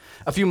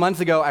A few months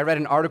ago, I read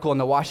an article in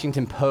the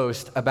Washington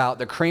Post about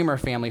the Kramer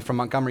family from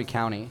Montgomery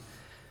County.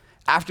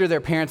 After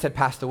their parents had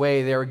passed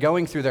away, they were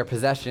going through their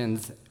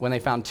possessions when they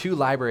found two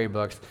library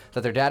books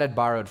that their dad had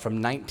borrowed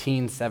from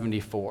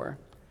 1974.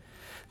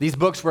 These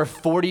books were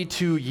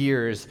 42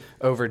 years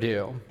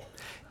overdue.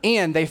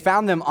 And they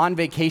found them on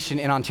vacation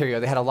in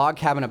Ontario. They had a log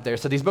cabin up there,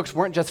 so these books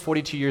weren't just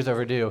 42 years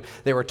overdue.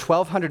 They were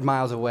 1,200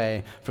 miles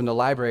away from the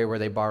library where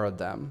they borrowed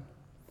them.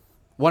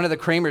 One of the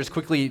Kramers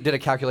quickly did a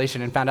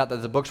calculation and found out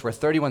that the books were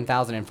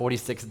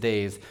 31,046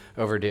 days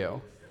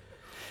overdue.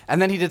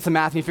 And then he did some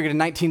math, and he figured in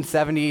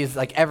 1970s,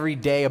 like every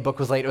day a book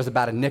was late, it was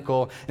about a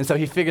nickel. And so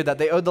he figured that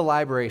they owed the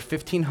library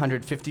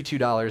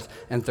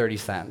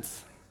 $1,552.30.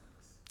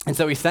 And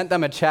so he sent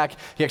them a check.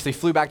 He actually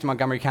flew back to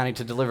Montgomery County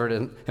to deliver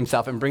it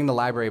himself and bring the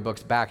library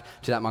books back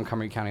to that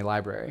Montgomery County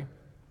library.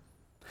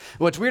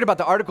 What's weird about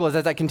the article is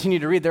as I continue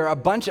to read, there are a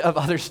bunch of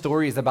other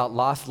stories about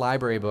lost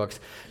library books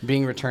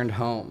being returned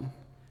home.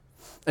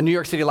 A New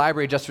York City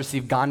library just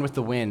received Gone with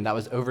the Wind that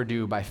was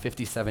overdue by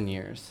 57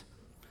 years.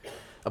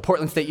 A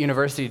Portland State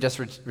University just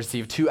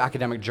received two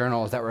academic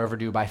journals that were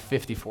overdue by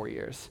 54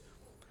 years.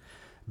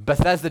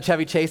 Bethesda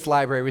Chevy Chase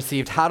Library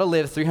received How to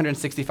Live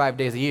 365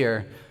 Days a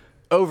Year,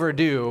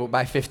 overdue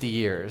by 50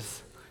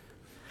 years.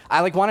 I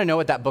want to know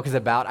what that book is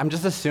about. I'm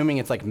just assuming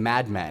it's like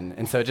Mad Men,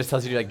 and so it just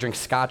tells you to drink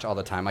scotch all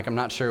the time. I'm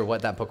not sure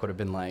what that book would have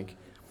been like.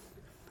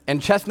 And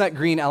Chestnut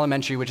Green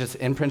Elementary, which is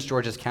in Prince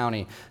George's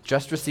County,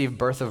 just received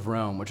Birth of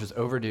Rome, which was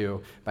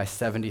overdue by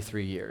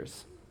 73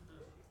 years.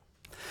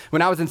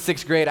 When I was in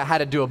 6th grade, I had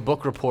to do a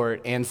book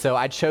report, and so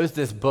I chose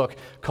this book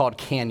called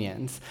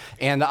Canyons.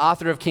 And the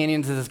author of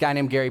Canyons is this guy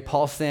named Gary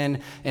Paulson,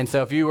 and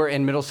so if you were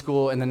in middle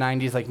school in the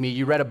 90s like me,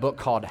 you read a book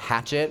called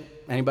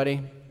Hatchet.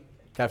 Anybody?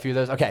 Got a few of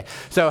those? Okay.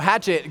 So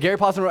Hatchet, Gary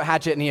Paulson wrote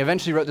Hatchet, and he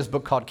eventually wrote this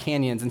book called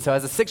Canyons. And so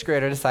as a 6th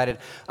grader, I decided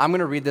I'm going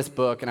to read this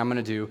book, and I'm going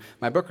to do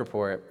my book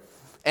report.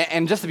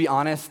 And just to be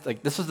honest,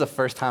 this was the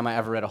first time I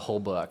ever read a whole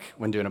book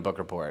when doing a book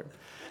report.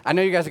 I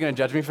know you guys are going to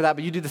judge me for that,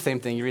 but you do the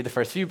same thing. You read the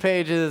first few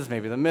pages,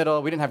 maybe the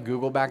middle. We didn't have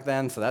Google back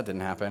then, so that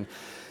didn't happen.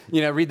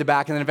 Read the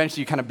back, and then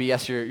eventually you kind of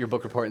BS your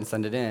book report and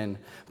send it in.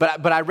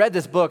 But I read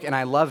this book, and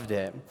I loved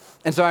it.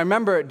 And so I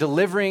remember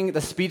delivering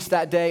the speech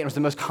that day, and it was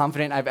the most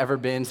confident I've ever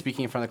been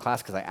speaking in front of the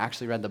class because I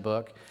actually read the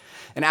book.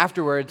 And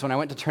afterwards, when I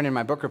went to turn in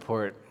my book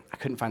report, I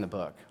couldn't find the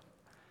book.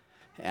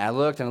 And I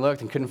looked and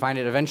couldn't find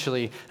it.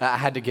 Eventually, I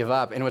had to give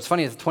up. And what's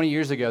funny is 20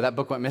 years ago, that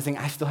book went missing.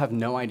 I still have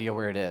no idea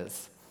where it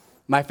is.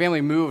 My family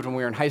moved when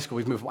we were in high school.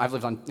 I've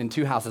lived in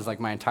two houses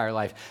my entire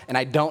life, and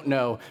I don't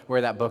know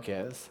where that book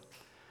is.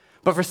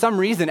 But for some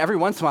reason, every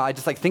once in a while, I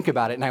just think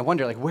about it, and I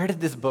wonder, where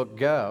did this book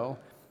go?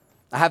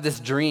 I have this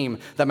dream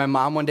that my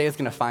mom one day is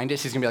going to find it.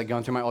 She's going to be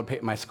going through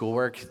my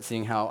schoolwork,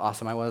 seeing how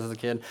awesome I was as a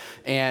kid.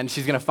 And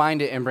she's going to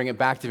find it and bring it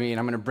back to me. And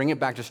I'm going to bring it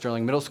back to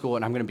Sterling Middle School,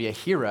 and I'm going to be a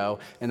hero.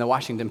 And the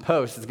Washington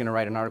Post is going to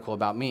write an article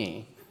about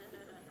me.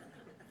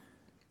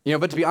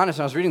 But to be honest,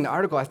 when I was reading the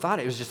article, I thought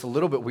it was just a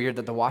little bit weird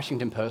that the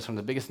Washington Post, one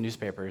of the biggest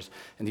newspapers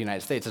in the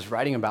United States, is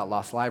writing about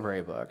lost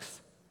library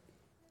books.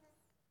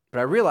 But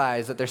I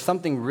realized that there's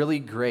something really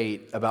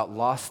great about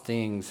lost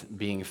things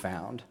being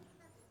found,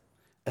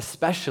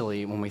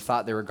 especially when we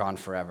thought they were gone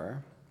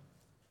forever.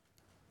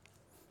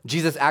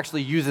 Jesus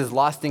actually uses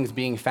lost things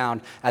being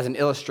found as an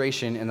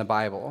illustration in the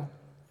Bible.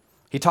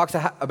 He talks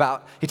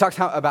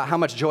about how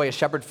much joy a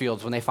shepherd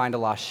feels when they find a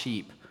lost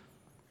sheep.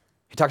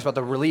 He talks about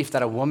the relief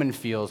that a woman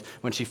feels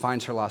when she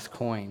finds her lost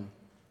coin.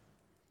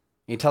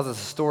 He tells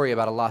us a story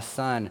about a lost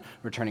son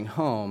returning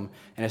home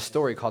and a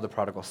story called the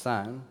prodigal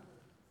son.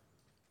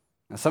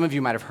 Now, some of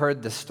you might have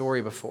heard this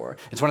story before.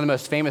 It's one of the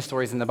most famous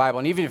stories in the Bible,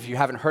 and even if you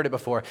haven't heard it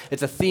before,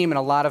 it's a theme in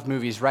a lot of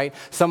movies, right?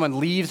 Someone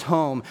leaves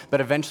home,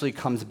 but eventually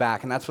comes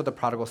back, and that's what the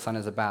prodigal son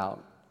is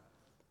about.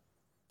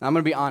 Now, I'm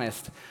going to be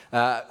honest.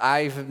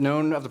 I've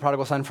known of the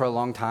prodigal son for a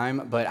long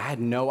time, but I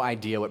had no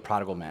idea what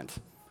prodigal meant.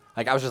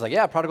 I was just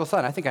yeah, prodigal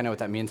son, I think I know what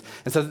that means.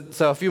 And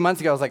so a few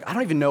months ago, I was I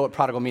don't even know what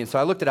prodigal means. So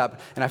I looked it up,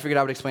 and I figured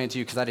I would explain it to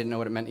you because I didn't know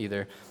what it meant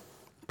either.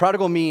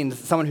 Prodigal means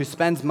someone who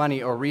spends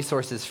money or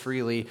resources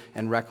freely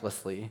and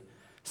recklessly.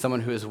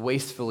 Someone who is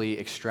wastefully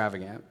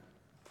extravagant.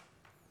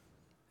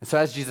 And so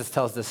as Jesus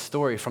tells this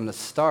story from the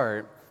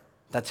start,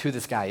 that's who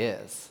this guy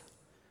is.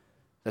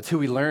 That's who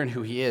we learn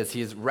who he is.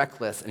 He is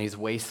reckless and he's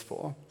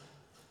wasteful.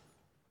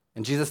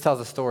 And Jesus tells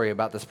a story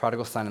about this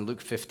prodigal son in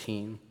Luke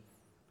 15.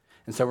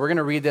 And so we're going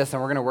to read this,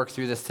 and we're going to work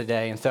through this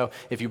today. And so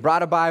if you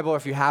brought a Bible, or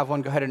if you have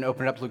one, go ahead and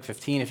open it up to Luke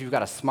 15. If you've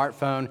got a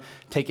smartphone,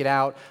 take it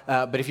out.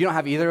 But if you don't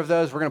have either of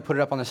those, we're going to put it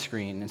up on the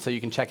screen, and so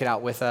you can check it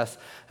out with us.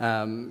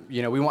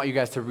 We want you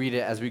guys to read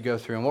it as we go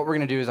through. And what we're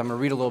going to do is I'm going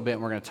to read a little bit,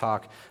 and we're going to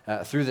talk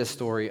through this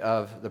story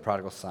of the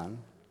prodigal son.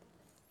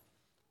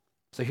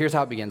 So here's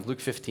how it begins, Luke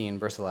 15,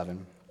 verse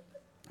 11.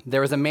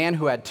 There was a man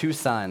who had two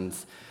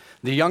sons.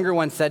 The younger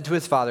one said to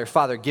his father,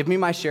 "Father, give me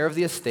my share of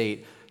the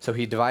estate." So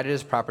he divided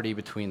his property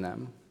between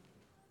them.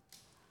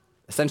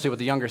 Essentially what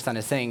the younger son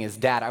is saying is,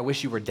 "Dad, I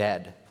wish you were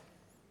dead."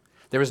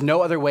 There was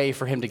no other way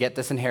for him to get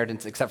this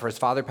inheritance except for his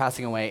father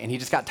passing away, and he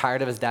just got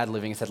tired of his dad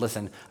living and said,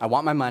 "Listen, I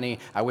want my money.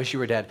 I wish you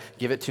were dead.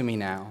 Give it to me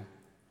now."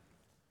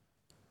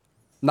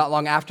 Not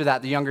long after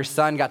that, the younger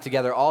son got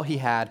together all he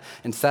had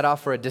and set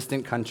off for a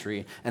distant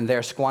country, and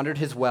there squandered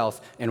his wealth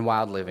in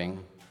wild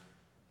living.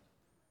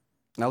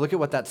 Now look at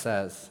what that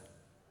says.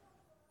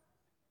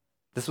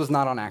 This was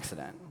not on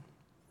accident.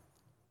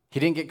 He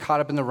didn't get caught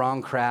up in the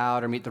wrong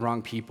crowd or meet the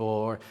wrong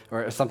people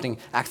or something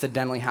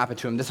accidentally happened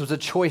to him. This was a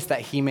choice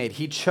that he made.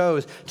 He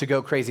chose to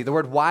go crazy. The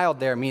word wild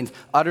there means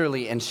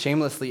utterly and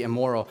shamelessly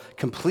immoral,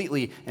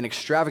 completely and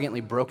extravagantly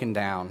broken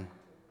down.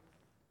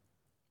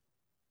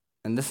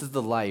 And this is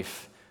the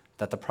life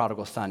that the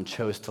prodigal son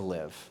chose to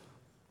live.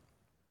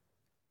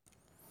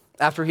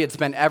 After he had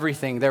spent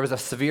everything, there was a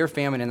severe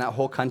famine in that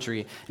whole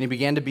country, and he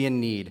began to be in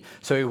need.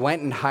 So he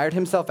went and hired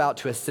himself out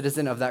to a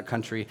citizen of that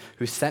country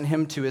who sent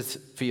him to his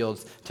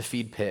fields to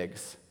feed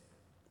pigs.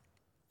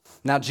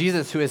 Now,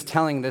 Jesus, who is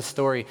telling this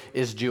story,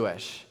 is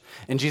Jewish.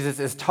 And Jesus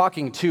is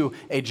talking to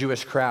a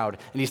Jewish crowd,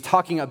 and he's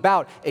talking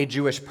about a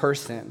Jewish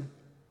person.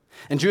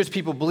 And Jewish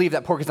people believe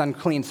that pork is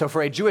unclean. So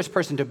for a Jewish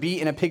person to be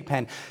in a pig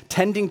pen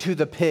tending to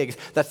the pigs,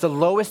 that's the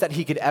lowest that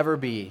he could ever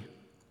be.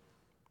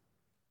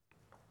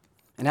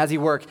 And as he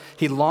worked,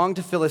 he longed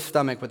to fill his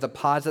stomach with the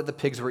pods that the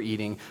pigs were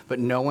eating, but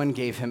no one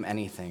gave him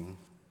anything.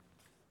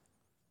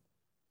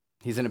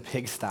 He's in a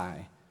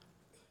pigsty.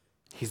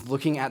 He's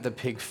looking at the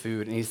pig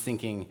food, and he's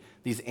thinking,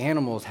 these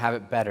animals have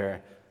it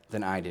better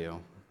than I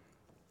do.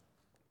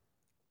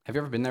 Have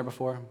you ever been there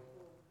before?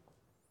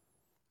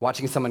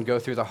 Watching someone go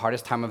through the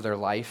hardest time of their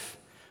life,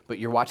 but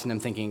you're watching them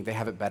thinking, they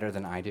have it better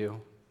than I do.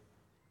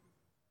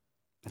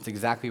 That's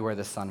exactly where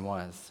the son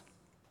was.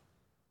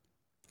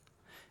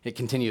 It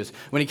continues.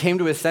 When he came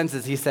to his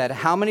senses, he said,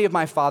 "How many of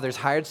my father's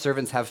hired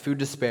servants have food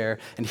to spare,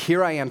 and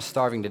here I am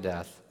starving to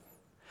death?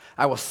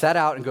 I will set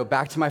out and go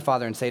back to my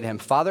father and say to him,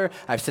 'Father,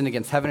 I've sinned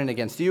against heaven and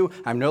against you.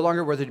 I'm no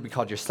longer worthy to be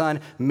called your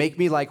son. Make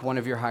me like one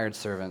of your hired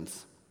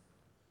servants.'"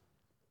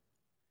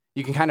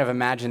 You can kind of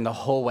imagine the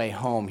whole way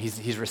home,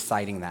 he's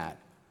reciting that.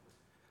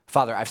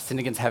 "Father, I've sinned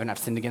against heaven, I've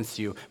sinned against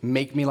you.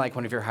 Make me like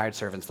one of your hired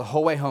servants." The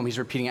whole way home, he's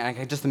repeating it. And I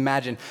can just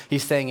imagine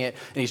he's saying it,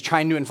 and he's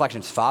trying new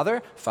inflections.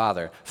 "Father,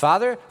 Father,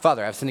 Father,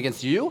 Father, I've sinned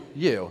against you,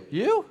 you,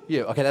 you,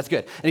 you." Okay, that's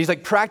good. And he's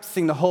like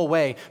practicing the whole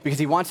way because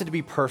he wants it to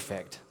be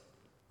perfect.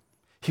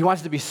 He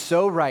wants it to be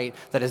so right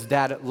that his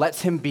dad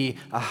lets him be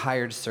a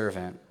hired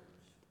servant.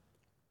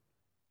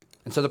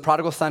 And so the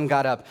prodigal son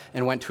got up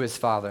and went to his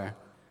father.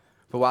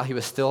 But while he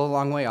was still a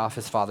long way off,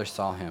 his father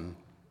saw him.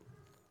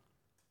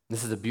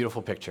 This is a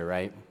beautiful picture,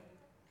 right?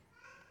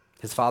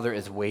 His father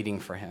is waiting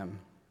for him.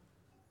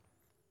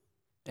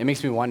 It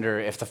makes me wonder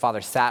if the father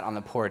sat on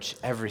the porch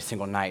every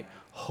single night,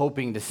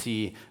 hoping to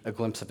see a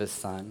glimpse of his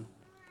son.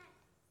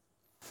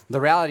 The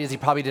reality is he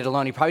probably did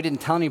alone. He probably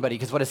didn't tell anybody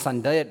because what his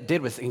son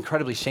did was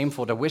incredibly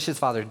shameful, to wish his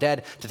father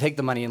dead, to take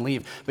the money and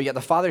leave. But yet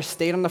the father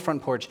stayed on the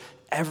front porch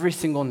every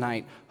single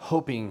night,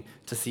 hoping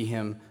to see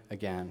him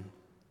again.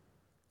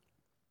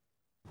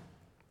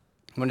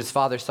 When his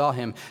father saw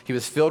him, he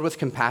was filled with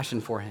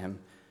compassion for him.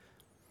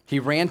 He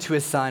ran to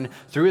his son,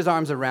 threw his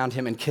arms around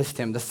him, and kissed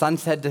him. The son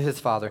said to his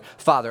father,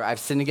 "Father, I've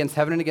sinned against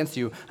heaven and against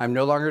you. I'm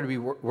no longer to be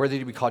worthy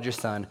to be called your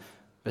son."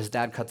 But his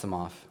dad cuts him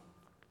off.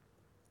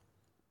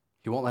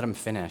 He won't let him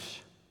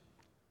finish.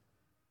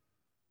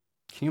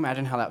 Can you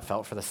imagine how that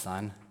felt for the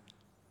son?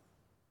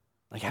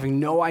 Like having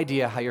no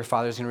idea how your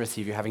father's going to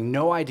receive you, having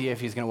no idea if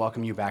he's going to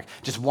welcome you back,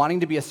 just wanting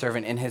to be a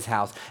servant in his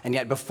house. And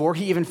yet before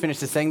he even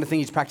finishes saying the thing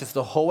he's practiced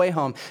the whole way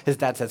home, his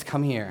dad says,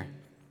 "Come here."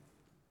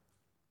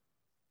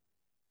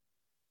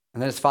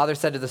 And then his father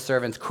said to the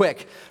servants,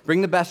 "Quick,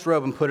 bring the best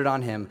robe and put it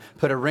on him.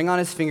 Put a ring on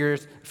his finger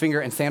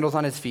and sandals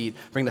on his feet.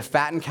 Bring the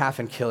fattened calf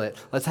and kill it.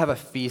 Let's have a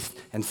feast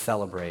and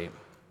celebrate."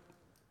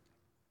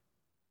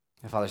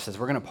 The father says,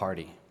 "We're going to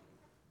party."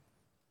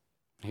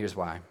 Here's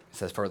why. He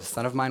says, "For the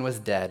son of mine was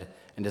dead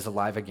and is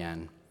alive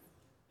again.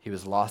 He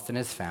was lost and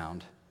is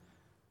found."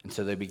 And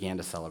so they began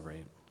to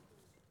celebrate.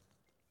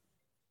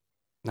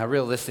 Now,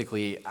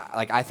 realistically,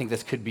 I think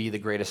this could be the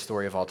greatest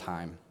story of all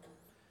time.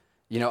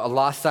 You know, a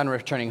lost son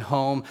returning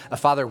home, a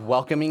father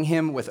welcoming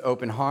him with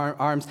open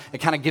arms. It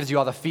kind of gives you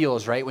all the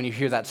feels, right, when you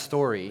hear that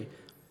story.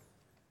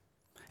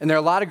 And there are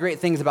a lot of great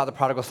things about the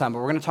prodigal son, but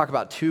we're going to talk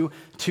about two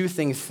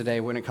things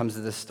today when it comes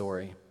to this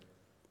story.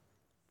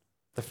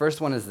 The first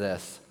one is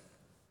this.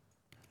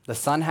 The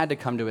son had to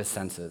come to his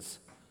senses.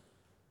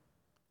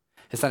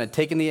 His son had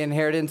taken the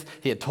inheritance,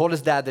 he had told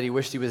his dad that he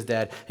wished he was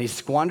dead, and he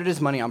squandered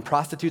his money on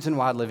prostitutes and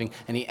wild living,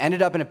 and he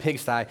ended up in a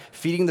pigsty,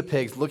 feeding the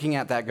pigs, looking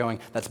at that going,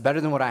 "That's better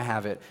than what I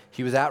have it."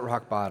 He was at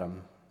rock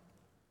bottom.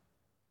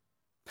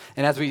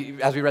 And as we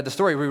read the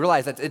story, we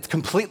realize that it's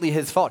completely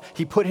his fault.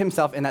 He put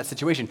himself in that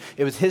situation.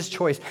 It was his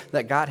choice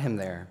that got him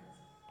there.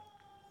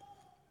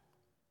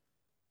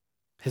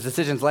 His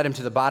decisions led him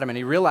to the bottom, and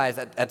he realized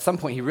at some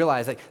point,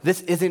 that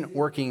this isn't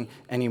working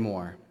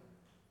anymore.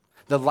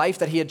 The life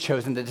that he had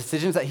chosen, the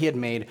decisions that he had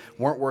made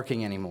weren't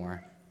working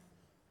anymore.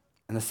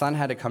 And the son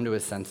had to come to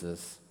his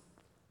senses.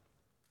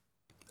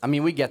 I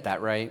mean, we get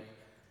that, right?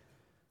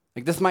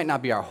 Like, this might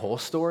not be our whole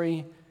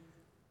story,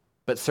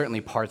 but certainly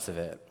parts of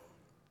it.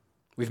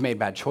 We've made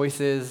bad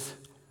choices.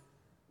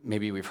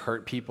 Maybe we've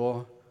hurt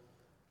people.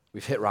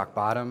 We've hit rock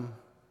bottom.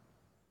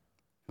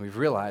 We've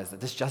realized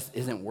that this just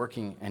isn't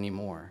working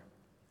anymore.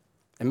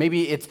 And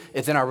maybe it's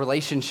in our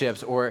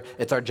relationships, or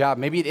it's our job.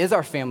 Maybe it is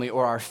our family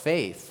or our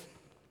faith.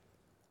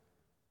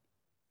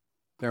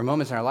 There are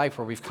moments in our life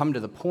where we've come to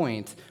the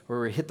point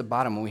where we hit the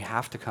bottom and we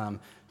have to come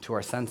to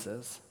our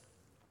senses.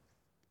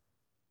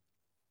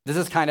 This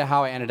is kind of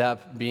how I ended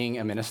up being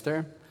a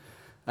minister.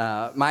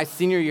 My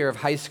senior year of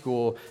high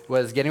school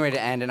was getting ready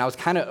to end, and I was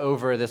kind of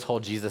over this whole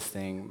Jesus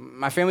thing.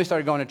 My family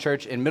started going to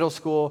church in middle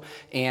school,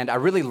 and I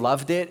really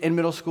loved it in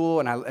middle school,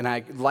 and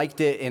I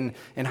liked it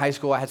in high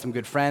school. I had some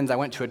good friends. I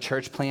went to a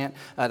church plant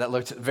that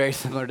looked very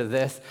similar to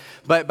this.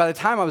 But by the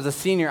time I was a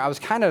senior, I was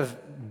kind of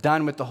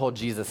done with the whole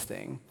Jesus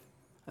thing.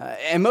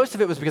 And most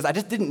of it was because I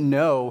just didn't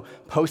know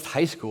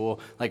post-high school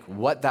like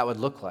what that would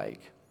look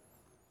like.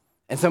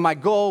 And so my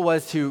goal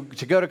was to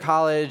go to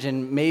college,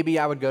 and maybe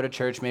I would go to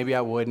church, maybe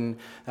I wouldn't,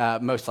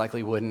 most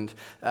likely wouldn't.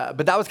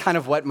 But that was kind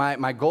of what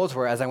my goals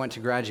were as I went to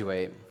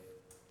graduate.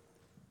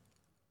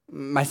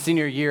 My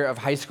senior year of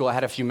high school, I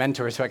had a few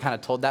mentors who I kind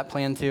of told that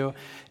plan to,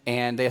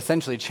 and they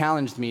essentially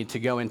challenged me to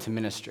go into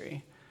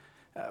ministry.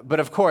 But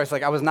of course,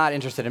 like I was not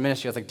interested in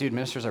ministry. I was like, dude,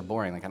 ministers are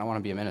boring. Like I don't want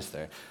to be a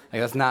minister.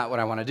 Like that's not what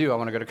I want to do. I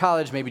want to go to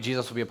college. Maybe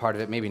Jesus will be a part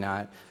of it, maybe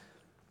not.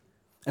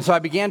 And so I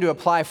began to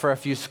apply for a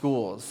few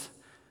schools.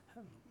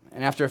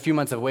 And after a few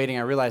months of waiting,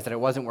 I realized that it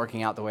wasn't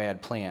working out the way I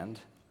had planned.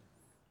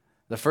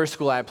 The first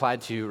school I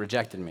applied to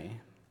rejected me.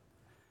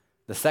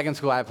 The second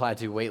school I applied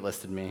to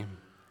waitlisted me.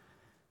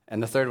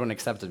 And the third one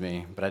accepted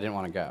me, but I didn't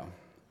want to go.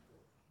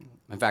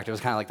 In fact, it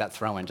was kind of like that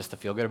throw-in just to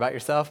feel good about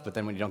yourself, but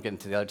then when you don't get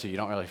into the other two, you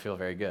don't really feel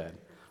very good.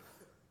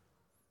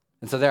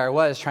 And so there I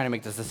was trying to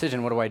make this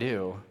decision. What do I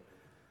do?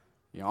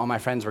 You know, all my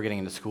friends were getting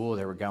into school.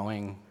 They were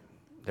going.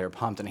 They were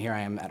pumped. And here I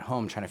am at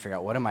home trying to figure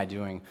out what am I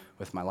doing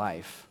with my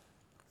life.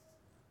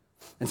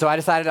 And so I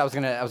decided I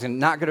wasn't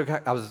going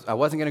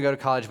to go to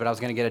college, but I was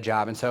going to get a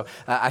job. And so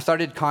I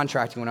started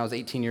contracting when I was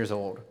 18 years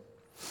old.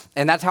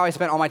 And that's how I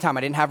spent all my time.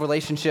 I didn't have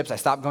relationships. I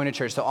stopped going to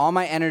church. So all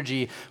my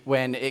energy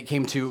when it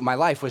came to my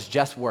life was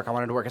just work. I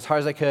wanted to work as hard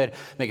as I could,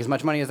 make as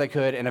much money as I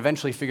could, and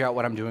eventually figure out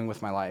what I'm doing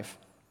with my life.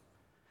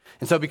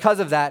 And so because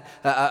of that,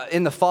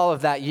 in the fall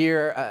of that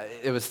year,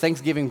 it was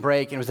Thanksgiving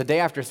break, and it was the day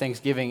after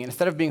Thanksgiving. And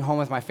instead of being home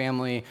with my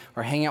family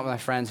or hanging out with my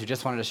friends who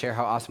just wanted to share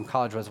how awesome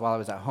college was while I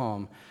was at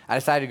home, I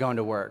decided to go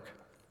into work.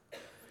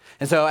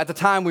 And so at the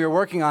time, we were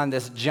working on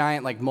this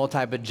giant, like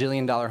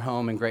multi-bajillion-dollar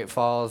home in Great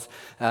Falls,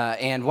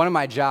 and one of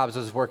my jobs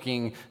was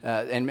working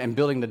and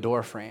building the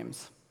door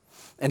frames.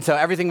 And so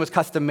everything was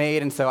custom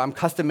made, and so I'm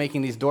custom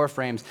making these door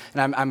frames,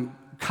 and I'm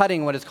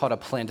cutting what is called a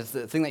plinth. It's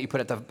the thing that you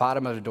put at the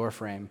bottom of the door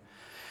frame.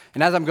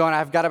 And as I'm going,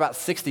 I've got about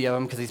 60 of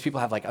them because these people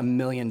have like 1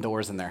 million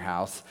doors in their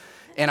house.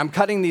 And I'm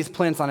cutting these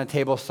plinths on a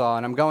table saw,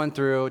 and I'm going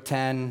through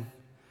 10,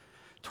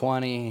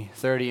 20,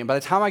 30. And by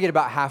the time I get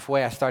about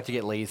halfway, I start to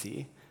get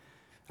lazy.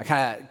 I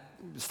kind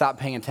of stop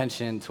paying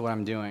attention to what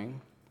I'm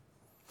doing.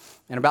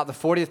 And about the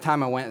 40th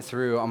time I went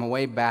through, on my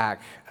way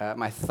back,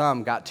 my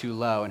thumb got too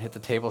low and hit the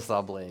table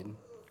saw blade.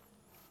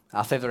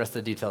 I'll save the rest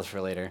of the details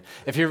for later.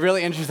 If you're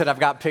really interested,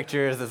 I've got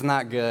pictures. It's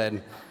not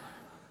good.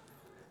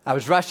 I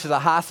was rushed to the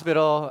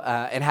hospital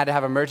and had to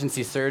have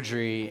emergency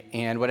surgery,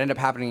 and what ended up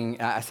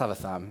happening, I still have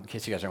a thumb, in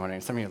case you guys are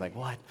wondering. Some of you are like,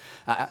 what?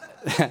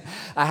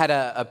 I had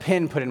a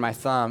pin put in my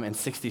thumb and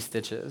 60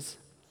 stitches.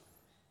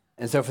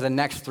 And so for the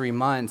next 3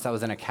 months, I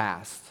was in a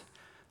cast,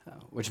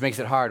 which makes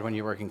it hard when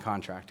you work in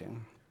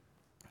contracting.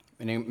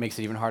 And it makes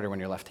it even harder when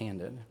you're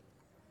left-handed.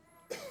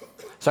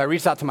 So I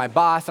reached out to my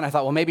boss, and I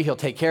thought, well, maybe he'll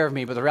take care of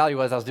me, but the reality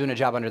was I was doing a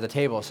job under the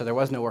table, so there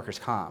was no workers'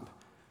 comp.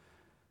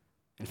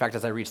 In fact,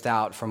 as I reached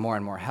out for more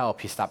and more help,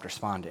 he stopped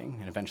responding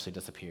and eventually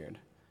disappeared.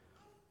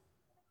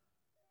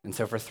 And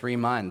so for 3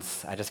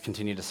 months, I just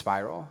continued to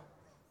spiral.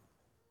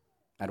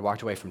 I'd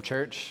walked away from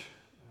church,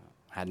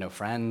 I had no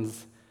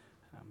friends,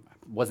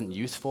 wasn't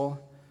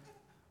useful.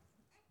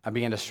 I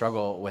began to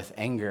struggle with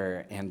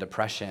anger and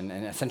depression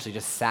and essentially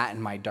just sat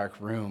in my dark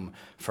room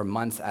for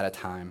months at a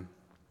time.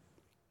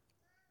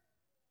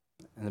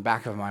 In the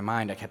back of my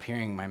mind, I kept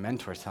hearing my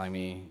mentors telling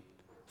me,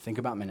 think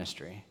about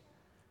ministry.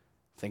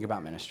 Think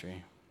about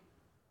ministry.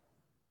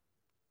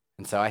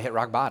 And so I hit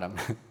rock bottom.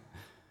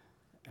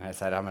 And I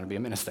decided I'm going to be a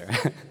minister.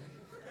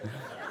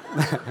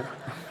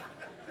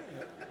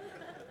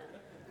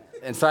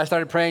 And so I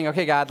started praying,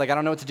 okay, God, like I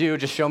don't know what to do.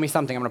 Just show me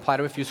something. I'm going to apply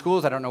to a few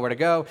schools. I don't know where to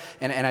go.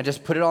 And I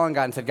just put it all on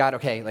God and said, God,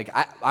 okay, like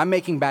I'm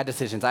making bad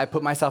decisions. I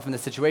put myself in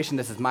this situation.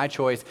 This is my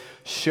choice.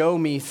 Show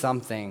me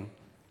something.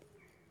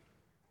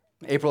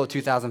 April of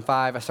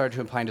 2005, I started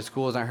to apply to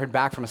schools, and I heard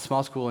back from a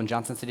small school in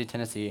Johnson City,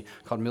 Tennessee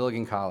called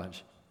Milligan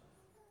College.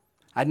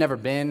 I'd never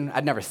seen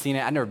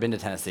it. I'd never been to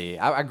Tennessee.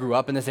 I grew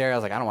up in this area. I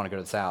was like, I don't want to go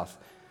to the South.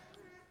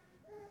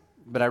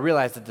 But I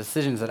realized that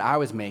decisions that I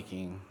was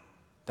making,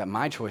 that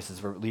my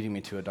choices were leading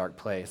me to a dark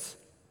place.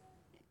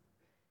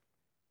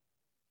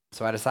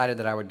 So I decided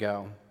that I would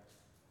go.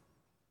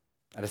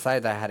 I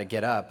decided that I had to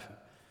get up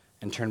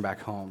and turn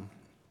back home.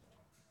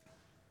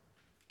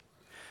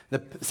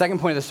 The second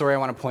point of the story I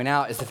want to point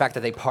out is the fact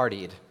that they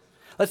partied.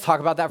 Let's talk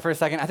about that for a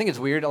second. I think it's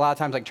weird. A lot of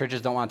times, like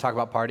churches don't want to talk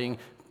about partying.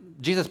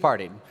 Jesus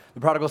partied. The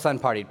prodigal son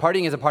partied.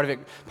 Partying is a part of it.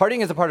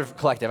 Partying is a part of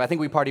collective. I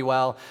think we party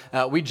well.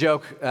 We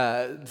joke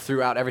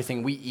throughout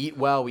everything. We eat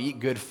well. We eat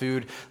good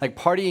food. Like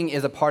partying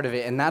is a part of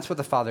it, and that's what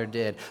the Father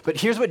did. But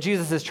here's what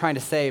Jesus is trying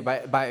to say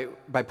by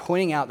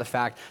pointing out the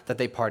fact that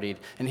they partied.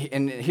 And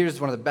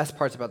here's one of the best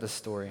parts about this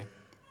story.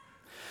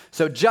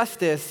 So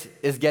justice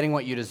is getting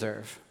what you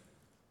deserve.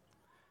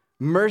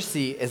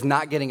 Mercy is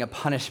not getting a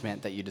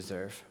punishment that you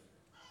deserve.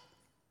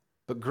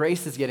 But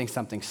grace is getting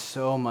something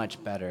so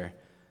much better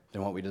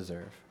than what we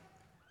deserve.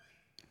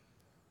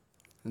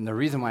 And the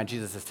reason why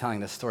Jesus is telling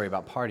this story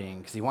about partying,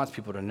 because he wants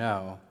people to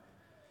know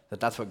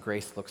that that's what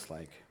grace looks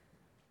like.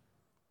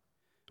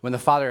 When the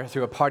Father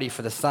threw a party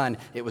for the Son,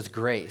 it was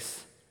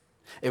grace.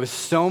 It was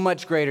so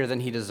much greater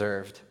than he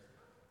deserved.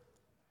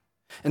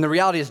 And the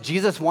reality is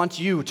Jesus wants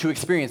you to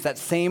experience that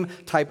same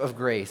type of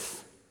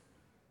grace.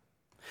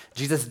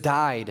 Jesus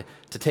died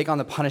to take on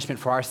the punishment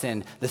for our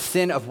sin. The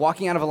sin of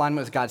walking out of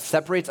alignment with God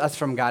separates us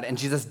from God, and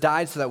Jesus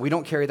died so that we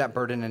don't carry that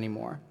burden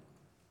anymore.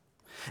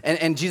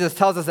 And Jesus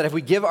tells us that if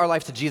we give our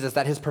life to Jesus,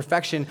 that his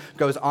perfection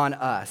goes on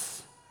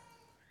us.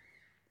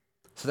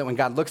 So that when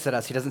God looks at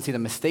us, he doesn't see the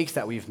mistakes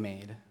that we've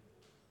made.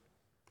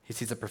 He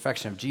sees the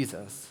perfection of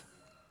Jesus.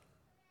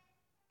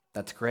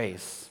 That's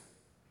grace.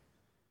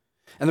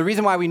 And the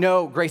reason why we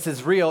know grace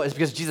is real is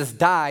because Jesus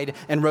died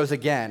and rose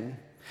again.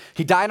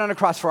 He died on a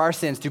cross for our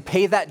sins to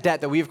pay that debt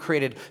that we've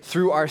created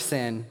through our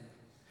sin.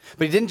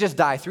 But he didn't just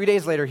die. 3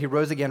 days later, he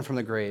rose again from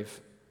the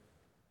grave.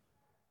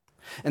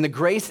 And the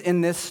grace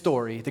in this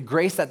story, the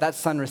grace that that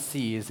son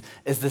receives,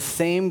 is the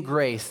same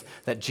grace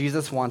that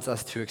Jesus wants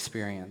us to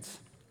experience.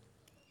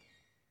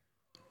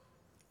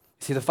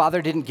 See, the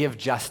Father didn't give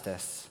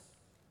justice.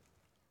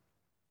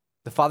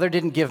 The Father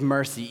didn't give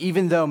mercy,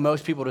 even though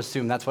most people would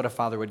assume that's what a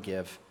father would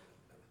give.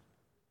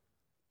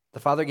 The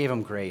Father gave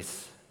him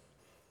grace.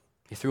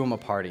 He threw him a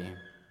party.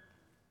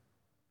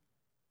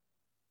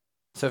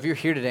 So if you're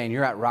here today and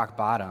you're at rock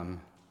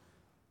bottom,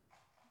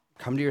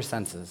 come to your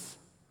senses.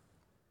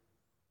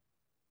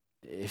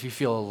 If you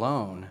feel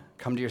alone,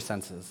 come to your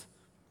senses.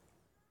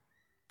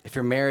 If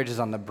your marriage is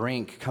on the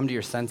brink, come to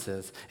your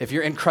senses. If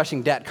you're in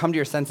crushing debt, come to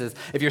your senses.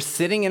 If you're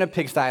sitting in a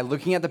pigsty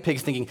looking at the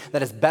pigs thinking,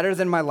 that is better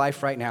than my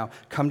life right now,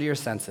 come to your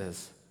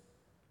senses.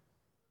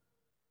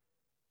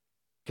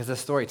 Because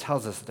this story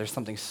tells us that there's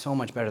something so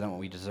much better than what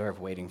we deserve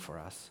waiting for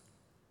us.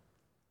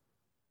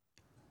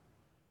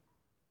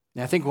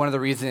 And I think one of the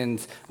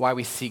reasons why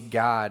we seek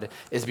God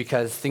is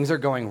because things are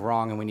going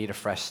wrong and we need a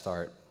fresh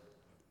start.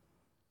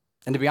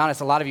 And to be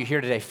honest, a lot of you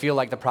here today feel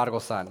like the prodigal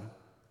son.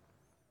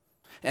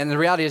 And the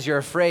reality is you're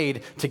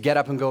afraid to get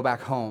up and go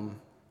back home.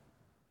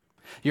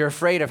 You're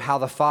afraid of how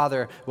the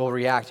Father will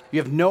react.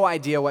 You have no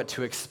idea what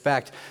to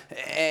expect.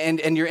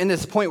 And you're in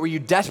this point where you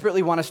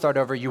desperately want to start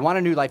over. You want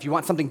a new life. You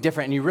want something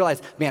different. And you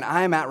realize, man,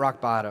 I am at rock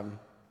bottom.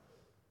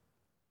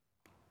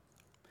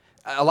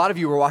 A lot of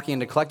you were walking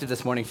into Collective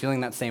this morning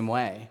feeling that same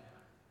way.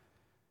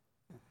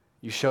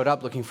 You showed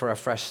up looking for a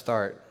fresh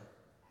start.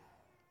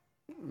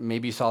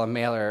 Maybe you saw a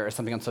mailer or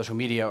something on social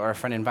media, or a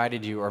friend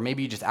invited you, or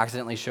maybe you just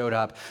accidentally showed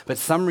up. But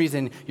some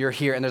reason you're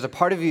here, and there's a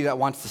part of you that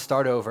wants to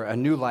start over, a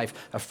new life,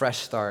 a fresh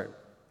start.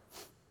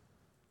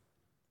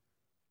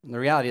 And the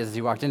reality is, as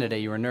you walked in today,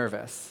 you were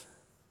nervous.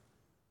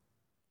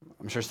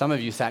 I'm sure some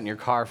of you sat in your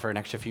car for an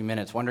extra few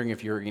minutes, wondering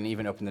if you were going to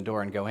even open the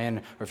door and go in,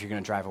 or if you're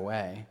going to drive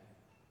away.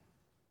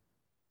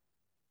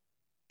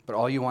 But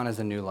all you want is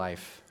a new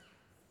life.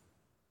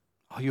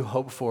 All you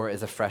hope for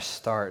is a fresh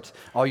start.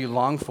 All you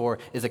long for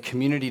is a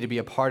community to be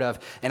a part of.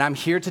 And I'm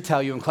here to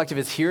tell you, and Collective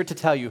is here to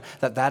tell you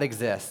that that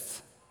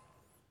exists,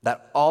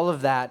 that all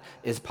of that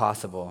is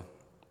possible.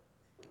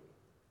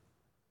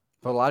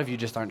 But a lot of you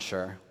just aren't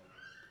sure.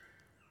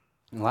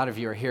 And a lot of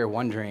you are here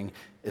wondering,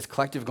 is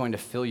Collective going to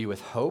fill you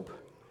with hope,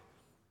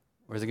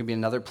 or is it going to be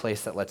another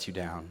place that lets you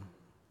down?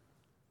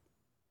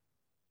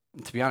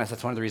 And to be honest,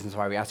 that's one of the reasons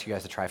why we ask you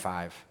guys to try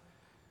 5.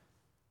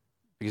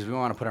 Because we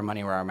want to put our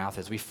money where our mouth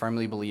is. We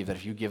firmly believe that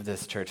if you give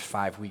this church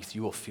 5 weeks,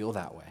 you will feel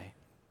that way.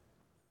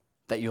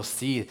 That you'll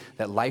see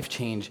that life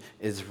change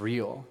is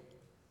real.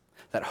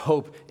 That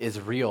hope is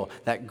real.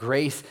 That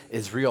grace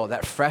is real.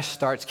 That fresh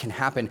starts can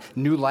happen.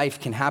 New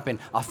life can happen.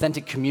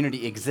 Authentic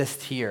community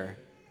exists here.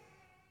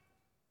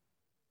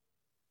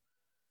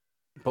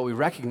 But we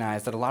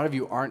recognize that a lot of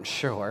you aren't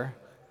sure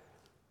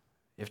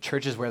if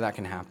church is where that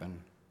can happen.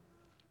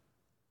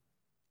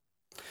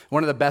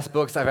 One of the best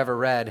books I've ever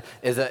read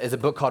is a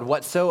book called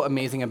What's So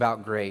Amazing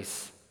About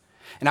Grace.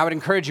 And I would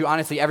encourage you,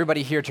 honestly,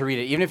 everybody here to read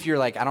it. Even if you're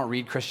like, I don't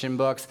read Christian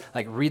books,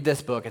 like read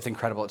this book. It's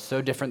incredible. It's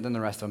so different than the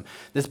rest of them.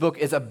 This book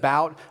is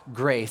about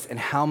grace and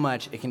how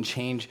much it can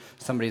change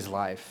somebody's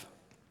life.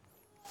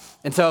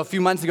 And so a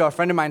few months ago, a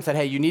friend of mine said,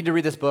 hey, you need to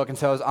read this book. And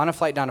so I was on a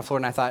flight down to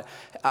Florida, and I thought,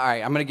 all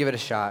right, I'm going to give it a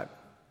shot.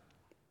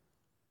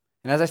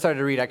 And as I started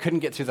to read, I couldn't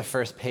get through the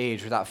first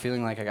page without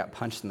feeling like I got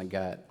punched in the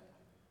gut.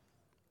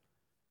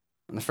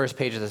 On the first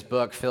page of this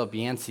book, Philip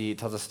Yancey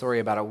tells a story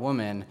about a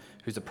woman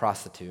who's a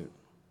prostitute.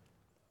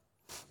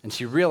 And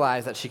she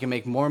realized that she can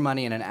make more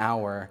money in an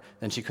hour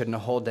than she could in a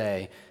whole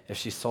day if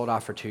she sold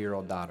off her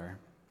 2-year-old daughter.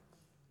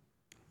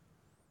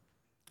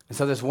 And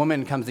so this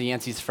woman comes to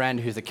Yancey's friend,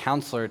 who's a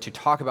counselor, to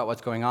talk about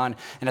what's going on.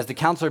 And as the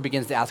counselor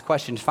begins to ask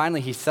questions,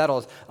 finally he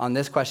settles on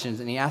this question,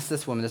 and he asks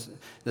this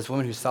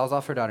woman who sells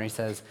off her daughter, and he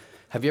says,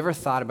 "Have you ever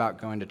thought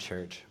about going to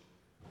church?"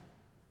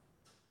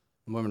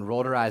 The woman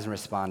rolled her eyes and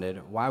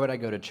responded, "Why would I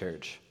go to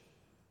church?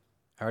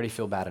 I already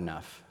feel bad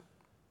enough."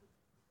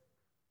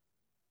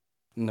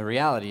 And the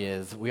reality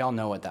is, we all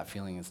know what that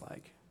feeling is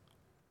like.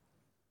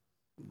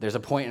 There's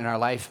a point in our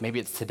life, maybe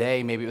it's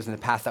today, maybe it was in the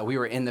past, that we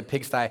were in the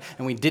pigsty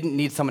and we didn't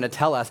need someone to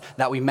tell us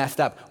that we messed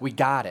up. We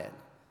got it.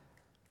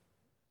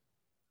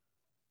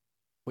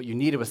 What you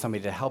needed was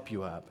somebody to help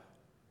you up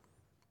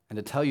and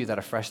to tell you that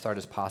a fresh start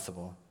is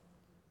possible.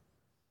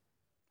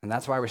 And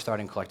that's why we're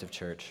starting Collective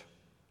Church.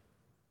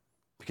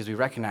 Because we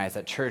recognize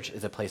that church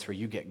is a place where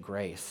you get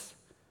grace.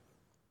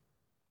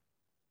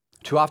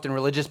 Too often,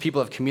 religious people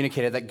have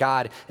communicated that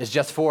God is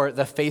just for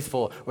the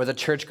faithful or the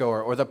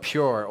churchgoer or the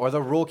pure or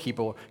the rule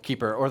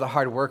keeper or the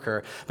hard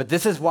worker. But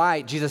this is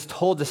why Jesus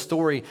told the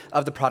story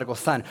of the prodigal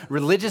son.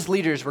 Religious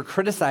leaders were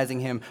criticizing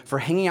him for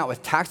hanging out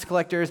with tax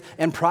collectors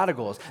and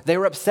prodigals. They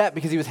were upset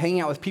because he was hanging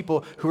out with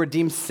people who were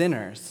deemed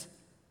sinners.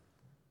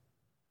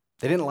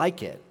 They didn't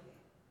like it.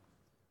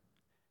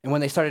 And when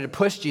they started to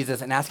push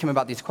Jesus and ask him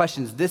about these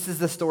questions, this is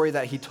the story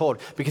that he told,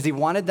 because he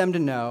wanted them to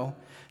know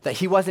that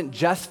he wasn't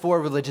just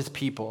for religious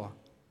people,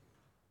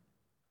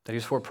 that he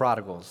was for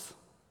prodigals,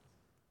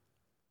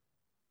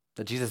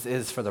 that Jesus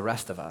is for the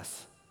rest of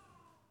us.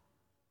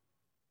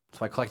 That's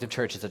why Collective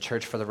Church is a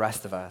church for the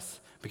rest of us,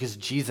 because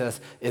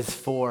Jesus is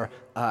for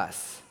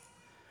us,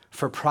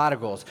 for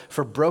prodigals,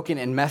 for broken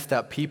and messed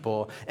up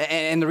people.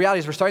 And the reality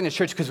is we're starting this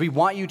church because we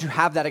want you to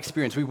have that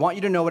experience. We want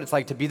you to know what it's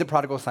like to be the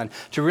prodigal son,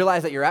 to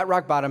realize that you're at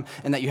rock bottom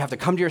and that you have to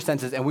come to your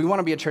senses, and we want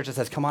to be a church that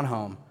says, come on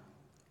home.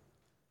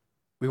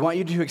 We want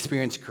you to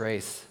experience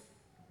grace.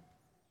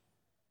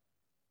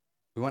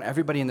 We want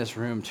everybody in this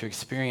room to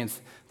experience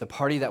the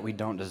party that we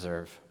don't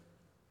deserve.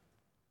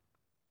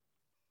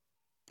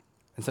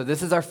 And so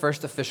this is our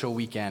first official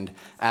weekend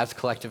as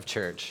Collective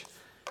Church.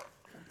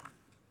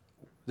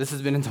 This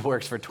has been in the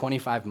works for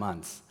 25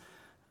 months.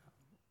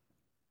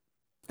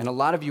 And a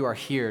lot of you are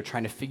here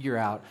trying to figure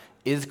out,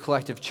 is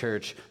Collective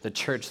Church the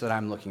church that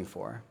I'm looking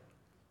for?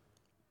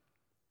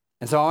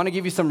 And so I want to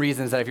give you some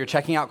reasons that if you're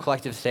checking out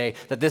Collective today,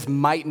 that this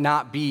might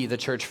not be the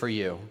church for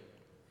you.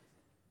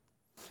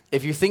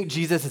 If you think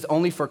Jesus is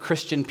only for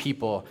Christian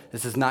people,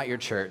 this is not your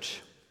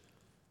church.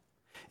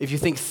 If you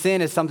think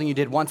sin is something you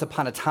did once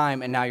upon a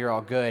time and now you're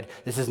all good,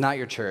 this is not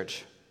your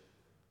church.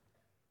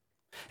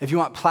 If you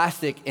want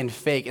plastic and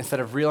fake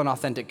instead of real and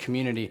authentic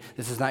community,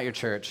 this is not your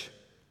church.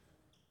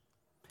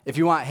 If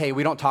you want, hey,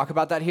 we don't talk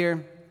about that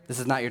here, this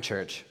is not your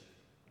church.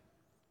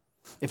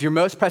 If your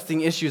most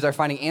pressing issues are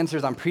finding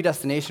answers on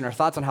predestination or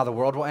thoughts on how the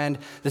world will end,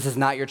 this is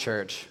not your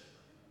church.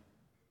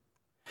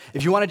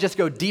 If you want to just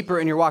go deeper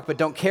in your walk but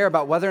don't care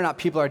about whether or not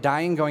people are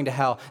dying and going to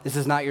hell, this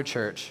is not your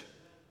church.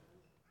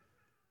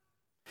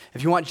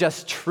 If you want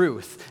just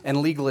truth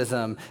and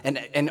legalism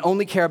and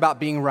only care about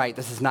being right,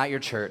 this is not your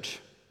church.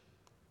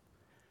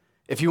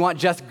 If you want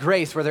just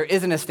grace where there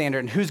isn't a standard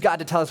and who's God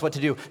to tell us what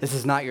to do, this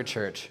is not your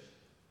church.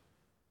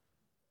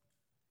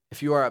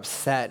 If you are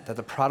upset that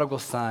the prodigal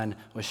son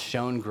was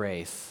shown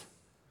grace,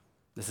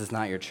 this is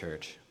not your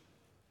church.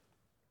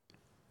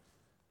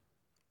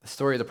 The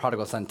story of the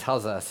prodigal son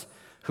tells us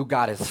who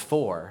God is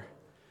for.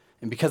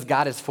 And because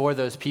God is for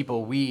those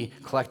people, we,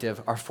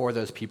 Collective, are for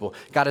those people.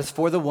 God is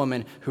for the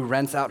woman who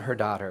rents out her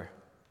daughter,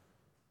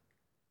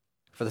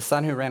 for the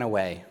son who ran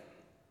away,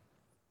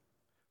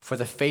 for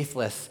the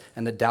faithless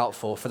and the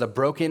doubtful, for the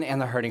broken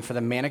and the hurting, for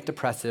the manic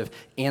depressive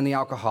and the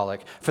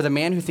alcoholic, for the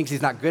man who thinks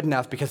he's not good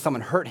enough because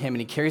someone hurt him and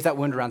he carries that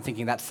wound around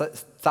thinking that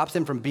stops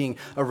him from being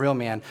a real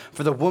man,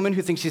 for the woman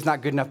who thinks she's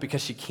not good enough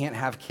because she can't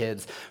have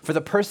kids, for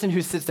the person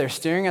who sits there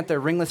staring at their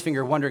ringless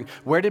finger wondering,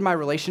 where did my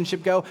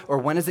relationship go or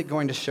when is it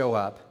going to show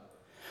up?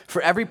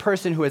 For every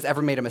person who has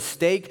ever made a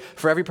mistake,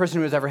 for every person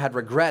who has ever had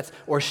regrets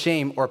or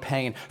shame or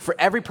pain, for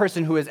every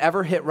person who has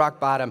ever hit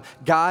rock bottom,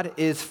 God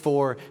is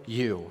for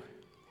you.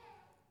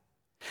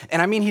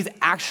 And I mean, he's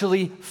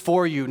actually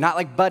for you, not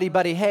like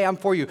buddy, hey, I'm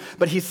for you,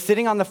 but he's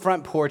sitting on the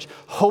front porch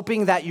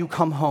hoping that you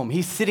come home.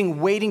 He's sitting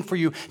waiting for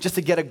you just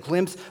to get a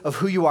glimpse of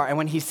who you are. And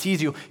when he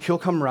sees you, he'll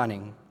come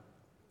running.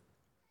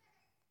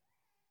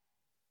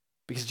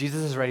 Because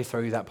Jesus is ready to throw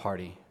you that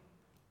party.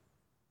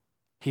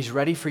 He's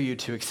ready for you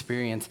to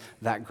experience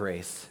that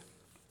grace.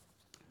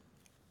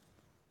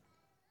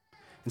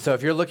 And so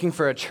if you're looking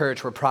for a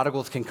church where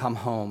prodigals can come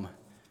home,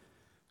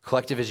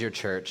 Collective is your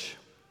church.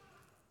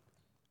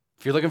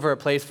 If you're looking for a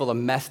place full of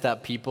messed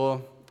up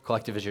people,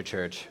 Collective is your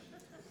church.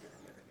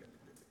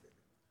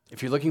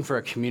 If you're looking for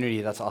a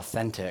community that's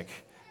authentic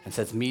and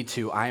says, me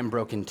too, I am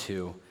broken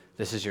too,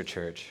 this is your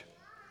church.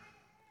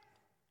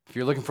 If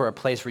you're looking for a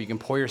place where you can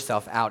pour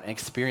yourself out and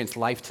experience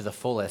life to the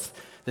fullest,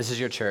 this is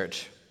your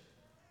church.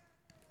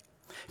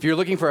 If you're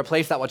looking for a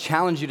place that will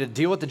challenge you to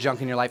deal with the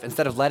junk in your life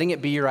instead of letting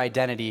it be your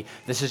identity,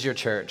 this is your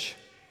church.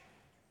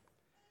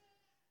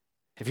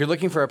 If you're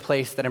looking for a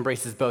place that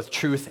embraces both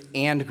truth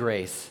and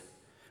grace,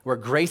 where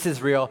grace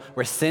is real,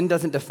 where sin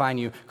doesn't define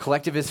you,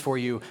 Collective is for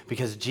you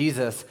because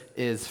Jesus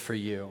is for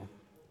you.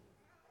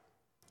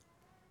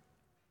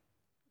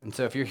 And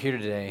so if you're here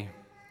today,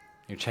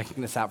 you're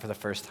checking this out for the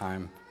first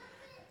time,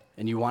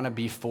 and you want to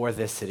be for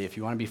this city, if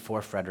you want to be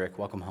for Frederick,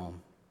 welcome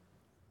home.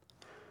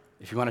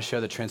 If you want to show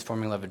the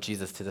transforming love of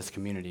Jesus to this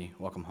community,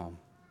 welcome home.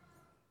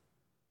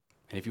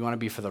 And if you want to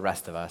be for the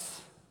rest of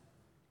us,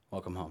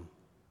 welcome home.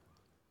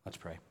 Let's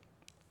pray.